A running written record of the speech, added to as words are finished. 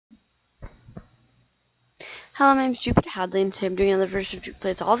Hello, my name is Jupi Hadley, and today I'm doing another version of Jupi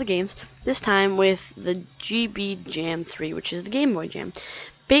Plays All the Games, this time with the GB Jam 3, which is the Game Boy Jam.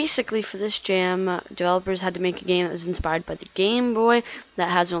 Basically, for this jam, developers had to make a game that was inspired by the Game Boy,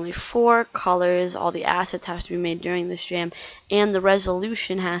 that has only 4 colors, all the assets have to be made during this jam, and the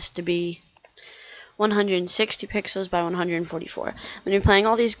resolution has to be 160 pixels by 144. When you're playing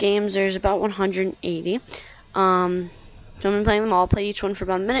all these games, there's about 180. So I'm playing them all. I'll play each one for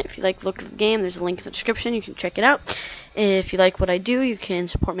about a minute. If you like the look of the game, there's a link in the description. You can check it out. If you like what I do, you can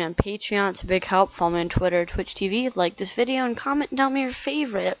support me on Patreon. It's a big help. Follow me on Twitter, Twitch TV. Like this video and comment and tell me your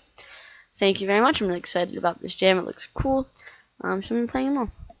favorite. Thank you very much. I'm really excited about this jam. It looks cool. So I'm playing them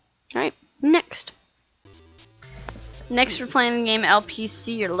all. Alright, next. Next we're playing the game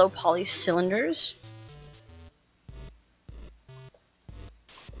LPC, or Low Poly Cylinders.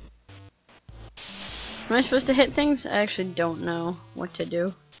 Am I supposed to hit things? I actually don't know what to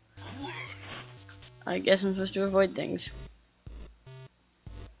do. I guess I'm supposed to avoid things.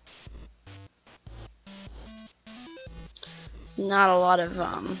 It's not a lot of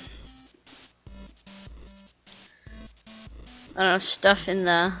I don't know, stuff in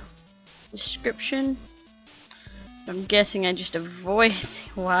the description. I'm guessing I just avoid.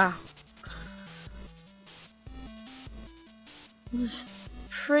 Wow. This is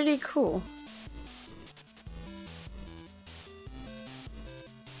pretty cool.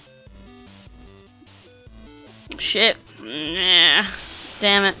 Shit. Nah.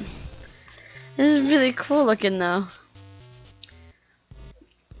 Damn it. This is really cool looking though.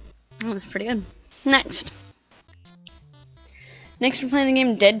 That was pretty good. Next we're playing the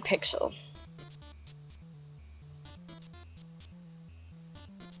game Dead Pixel.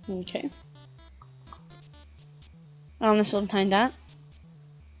 Okay. On this little tiny dot.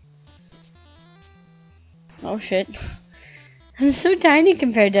 Oh shit. I'm so tiny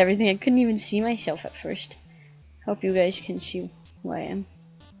compared to everything. I couldn't even see myself at first. Hope you guys can see who I am.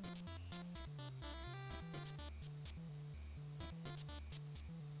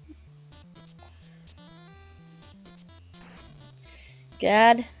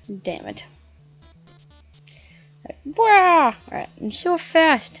 God damn it. Wow! Alright, I'm so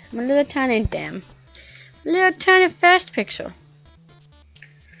fast. I'm a little tiny damn. Little tiny fast pixel.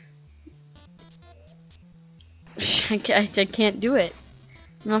 I can't do it.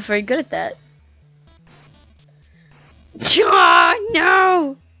 I'm not very good at that. Oh,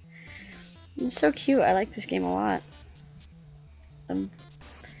 no! It's so cute. I like this game a lot.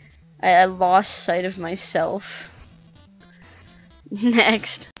 I lost sight of myself.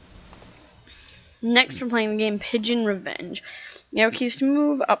 Next we're playing the game Pigeon Revenge. Arrow keys to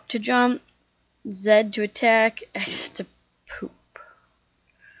move, up to jump, Z to attack, X to poop.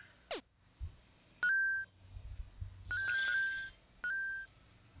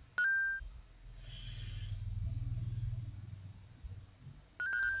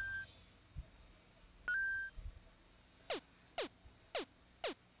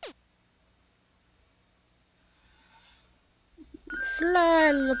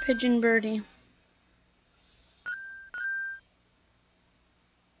 Fly, little pigeon birdie.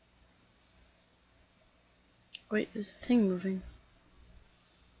 Wait, there's a thing moving.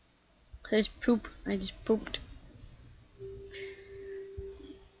 There's poop. I just pooped.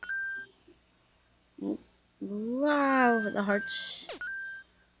 Wow, the hearts.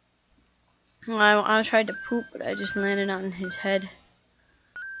 Well, I tried to poop, but I just landed on his head.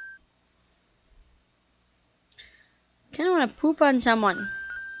 Kinda wanna poop on someone.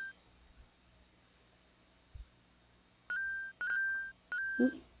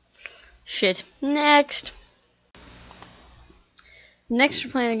 Oop. Shit. Next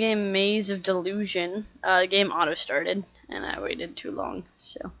we're playing the game Maze of Delusion. The game auto started and I waited too long,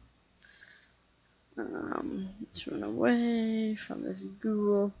 so let's run away from this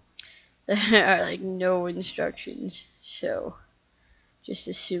ghoul. There are like no instructions, so just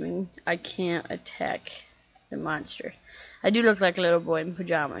assuming I can't attack the monster. I do look like a little boy in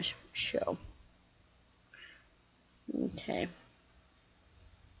pajamas, so okay.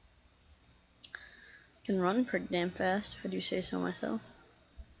 Can run pretty damn fast, if I do say so myself.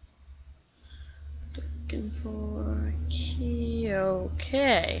 Looking for a key.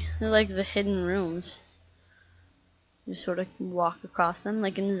 Okay, they're like the hidden rooms. You sort of walk across them,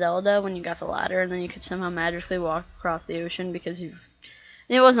 like in Zelda when you got the ladder, and then you could somehow magically walk across the ocean because it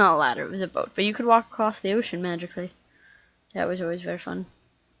wasn't a ladder, it was a boat, but you could walk across the ocean magically. That was always very fun.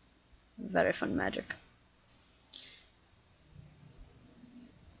 Very fun magic.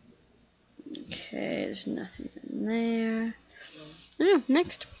 Okay, there's nothing in there. Oh,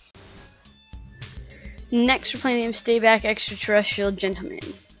 next we're playing the game Stay Back Extraterrestrial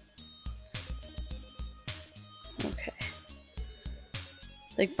Gentleman.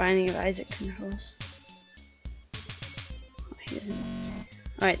 It's like Binding of Isaac controls. Oh, he doesn't.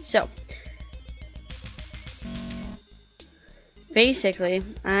 Alright, so basically,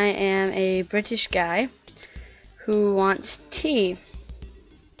 I am a British guy who wants tea.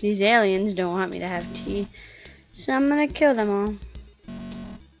 These aliens don't want me to have tea, so I'm gonna kill them all.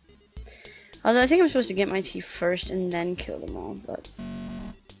 Although I think I'm supposed to get my tea first and then kill them all, but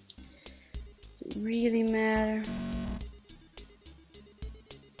does it really matter?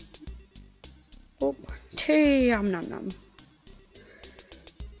 Oh, tea, nom nom.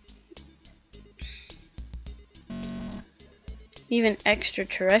 Even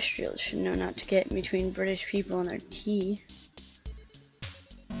extraterrestrials should know not to get in between British people and their tea.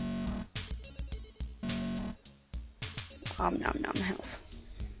 Nom nom health.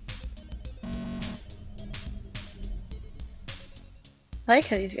 I like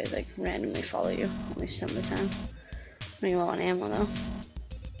how these guys like randomly follow you, at least some of the time. Running low on ammo though.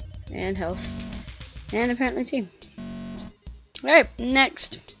 And health. And apparently tea. Alright,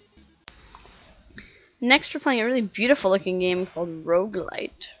 next. Next we're playing a really beautiful looking game called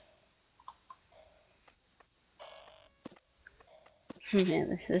Roguelite.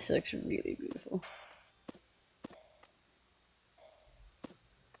 Man, this looks really beautiful.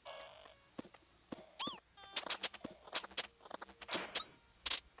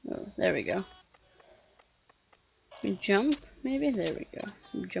 Oh, there we go. We jump, maybe? There we go.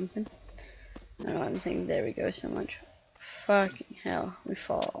 Some jumping. I don't know why I'm saying there we go so much. Fucking hell, we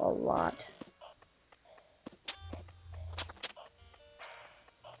fall a lot.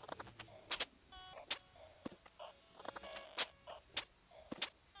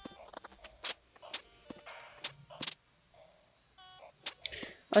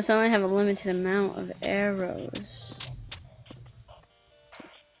 I also only have a limited amount of arrows.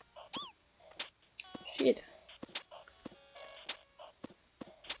 Shit.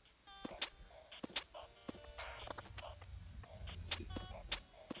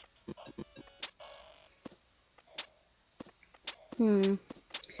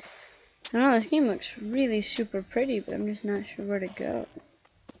 I don't know, this game looks really super pretty, but I'm just not sure where to go.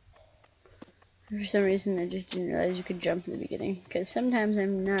 For some reason, I just didn't realize you could jump in the beginning, because sometimes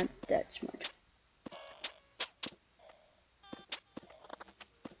I'm not that smart.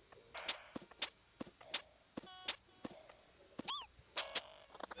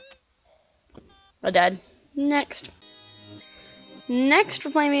 Oh, Dad. Next. Next,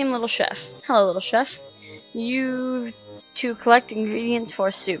 we're playing Little Chef. Hello, Little Chef. You've to collect ingredients for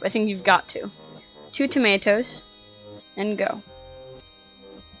soup. I think you've got to. 2 tomatoes, and go.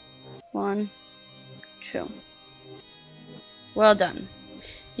 1, 2. Well done.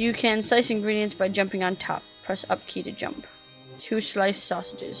 You can slice ingredients by jumping on top. Press up key to jump. 2 sliced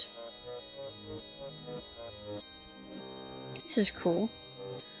sausages. This is cool.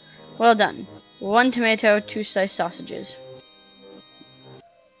 Well done. 1 tomato, 2 sliced sausages.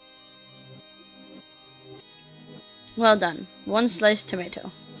 Well done. 1 sliced tomato.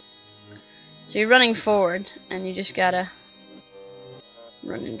 So you're running forward, and you just gotta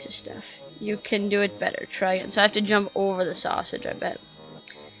run into stuff. You can do it better. Try it. So I have to jump over the sausage, I bet.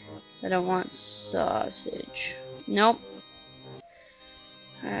 I don't want sausage. Nope.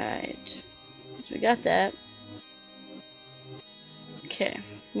 Alright. So we got that. Okay.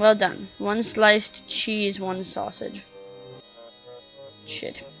 Well done. 1 sliced cheese, 1 sausage.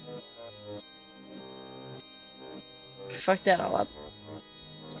 Shit. Fuck that all up.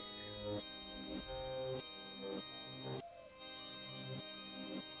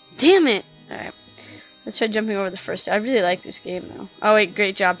 Damn it! Alright. Let's try jumping over the first. I really like this game though. Oh wait,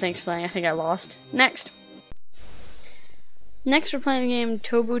 great job. Thanks for playing. I think I lost. Next. Next we're playing the game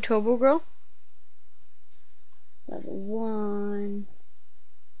Tobu Tobu Girl. Level 1.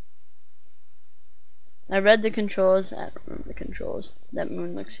 I read the controls. I don't remember the controls. That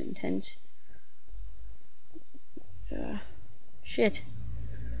moon looks intense. Shit.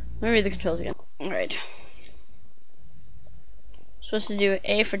 Let me read the controls again. Alright. Supposed to do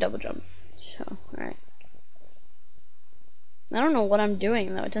A for double jump. So, alright. I don't know what I'm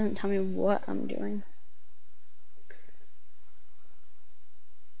doing though. It doesn't tell me what I'm doing.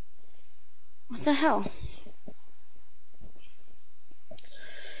 What the hell?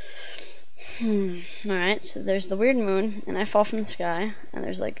 Alright, so there's the weird moon, and I fall from the sky, and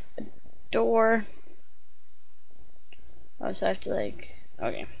there's like a door. Oh, so I have to like,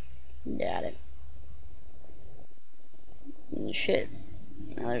 okay, got it. Shit,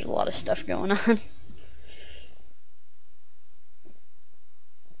 now there's a lot of stuff going on.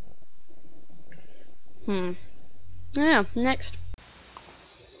 Yeah, next.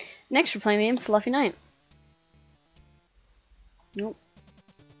 Next we're playing the game Fluffy Night. Nope.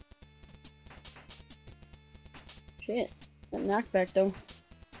 Shit. That knockback though.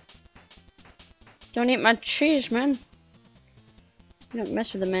 Don't eat my cheese, man. You don't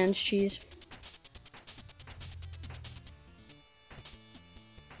mess with the man's cheese.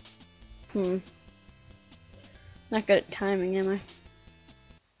 Not good at timing, am I?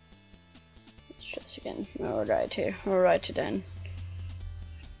 Let's try this again. Alright here. Alright then.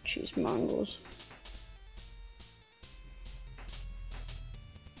 Cheese Mongols.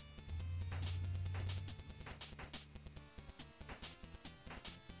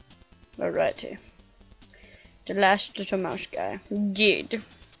 Alrighty. The last little mouse guy. Did.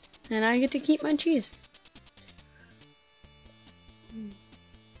 And I get to keep my cheese.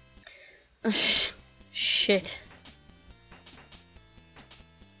 Shit.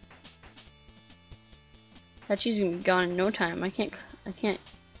 That cheese is gonna be gone in no time. I can't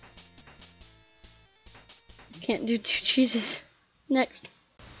do 2 cheeses. Next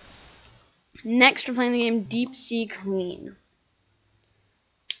we're playing the game Deep Sea Clean.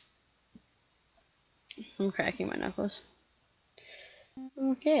 I'm cracking my knuckles.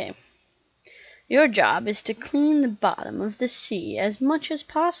 Okay. Your job is to clean the bottom of the sea as much as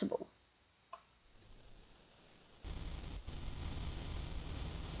possible.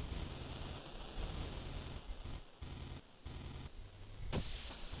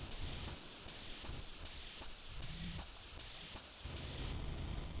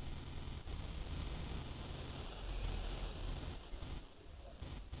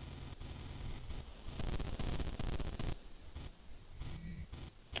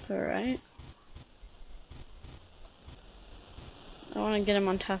 Alright. I want to get him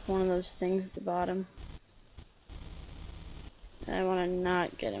on top of one of those things at the bottom. And I want to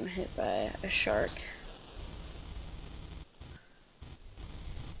not get him hit by a shark.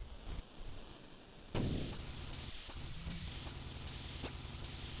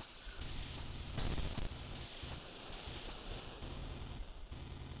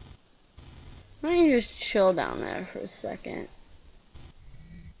 Why don't you just chill down there for a second?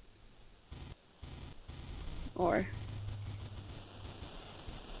 Or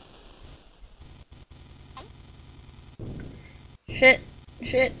shit.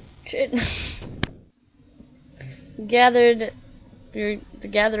 The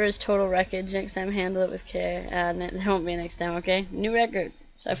gatherer's total wreckage. Next time handle it with care. There won't be a next time, okay? New record.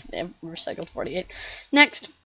 So I've recycled 48. Next.